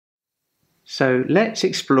So let's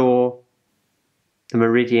explore the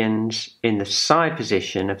meridians in the side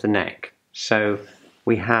position of the neck. So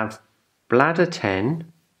we have bladder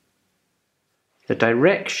 10. The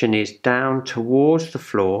direction is down towards the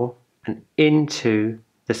floor and into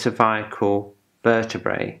the cervical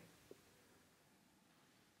vertebrae.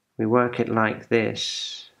 We work it like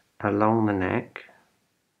this along the neck.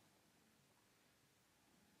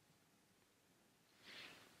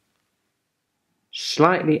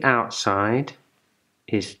 Slightly outside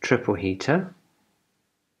is triple heater.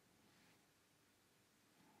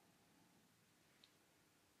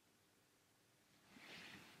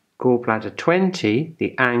 Gallbladder 20,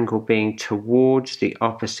 the angle being towards the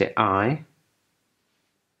opposite eye.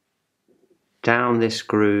 Down this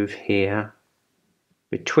groove here,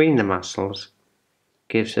 between the muscles,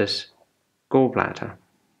 gives us gallbladder.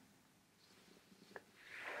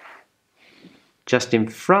 Just in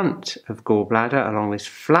front of gallbladder, along this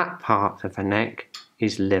flat part of the neck,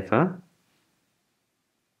 is liver.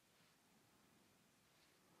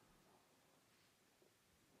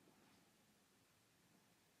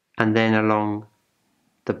 And then along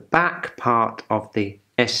the back part of the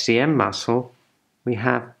SCM muscle, we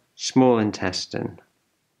have small intestine.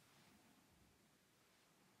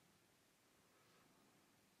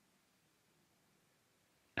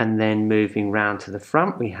 And then moving round to the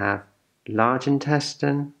front, we have large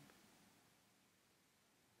intestine,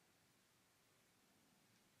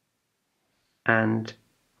 and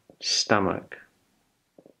stomach.